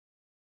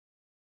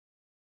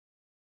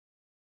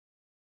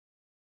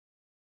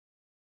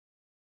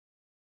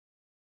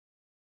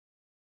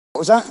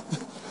was that?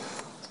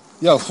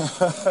 Yo.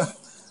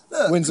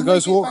 Look, Windsor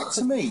Ghost Walk. Back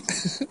to me.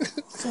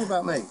 It's all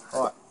about me.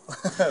 Right.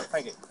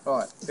 Thank you.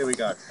 Right, here we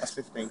go. That's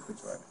 15 quid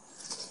for it.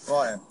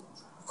 Right then.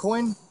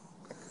 Coin,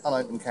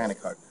 unopened can of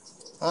Coke.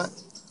 Right?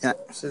 Yeah.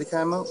 See the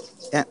can, Mark?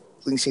 Yeah,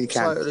 we can see the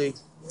can. Totally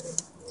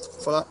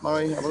full up,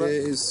 Murray. Have a look.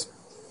 It is.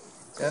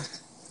 Yeah.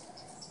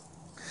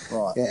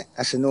 Right. Yeah,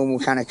 that's a normal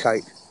can of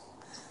Coke.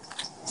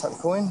 Take the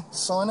coin,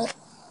 sign it.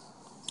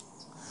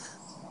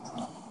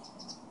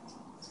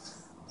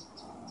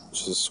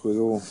 Just a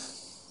squiggle.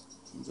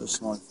 Do a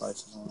smiley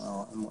face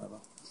and whatever.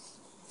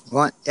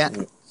 Right, yeah.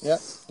 Yeah.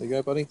 There you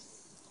go, buddy.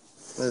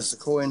 There's the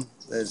coin,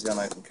 there's the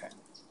unopened can.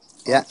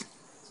 Yeah.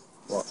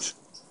 Watch.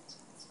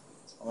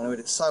 I'm going to hit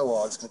it so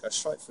hard, it's going to go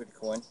straight through the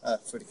coin,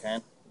 through the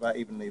can, without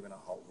even leaving a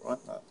hole, right?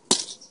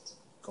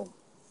 Cool.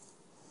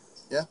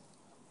 Yeah?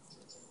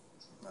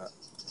 No.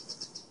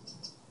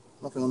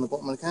 Nothing on the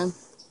bottom of the can.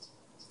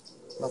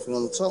 Nothing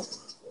on the top.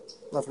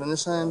 Nothing in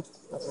this hand.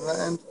 Nothing in that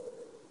hand.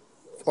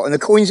 What, and the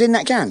coin's in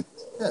that can?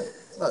 Yeah,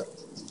 look.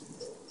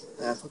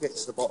 Now if I get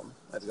to the bottom,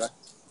 there we go.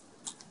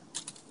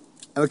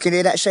 And we can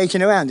hear that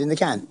shaking around in the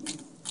can?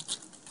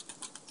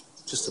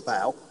 Just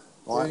about,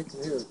 right? Yeah, you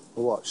can hear it.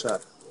 Well, watch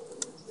that.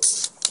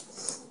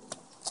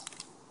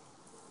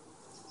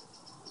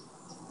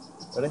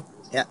 Ready?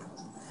 Yeah.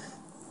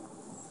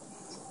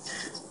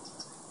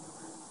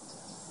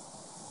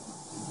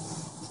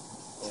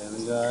 There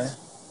we go.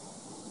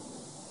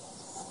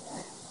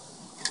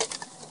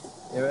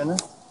 Hear it in there?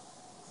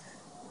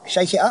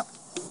 Shake it up.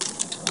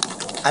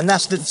 And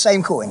that's the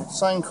same coin?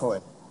 Same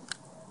coin.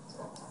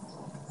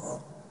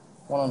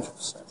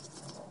 100%.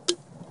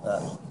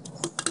 There.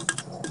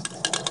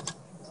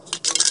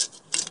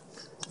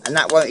 And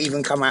that won't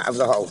even come out of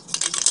the hole.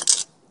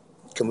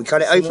 Can we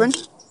cut it open?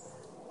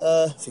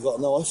 If you've got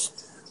a knife.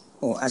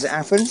 Oh, has it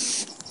happened?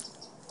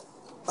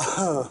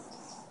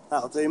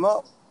 That'll do,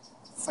 Mark.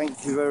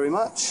 Thank you very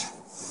much.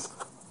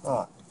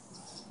 Right.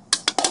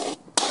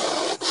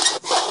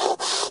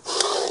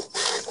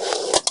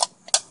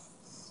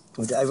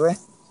 Put it over here.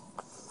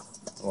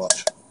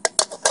 Watch.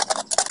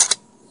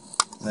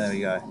 There we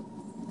go.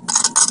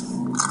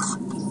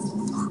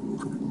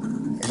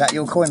 Is that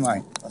your coin,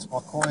 mate? That's my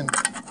coin.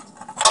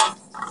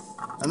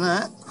 And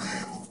that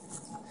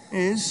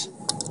is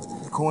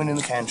the coin in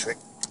the can trick.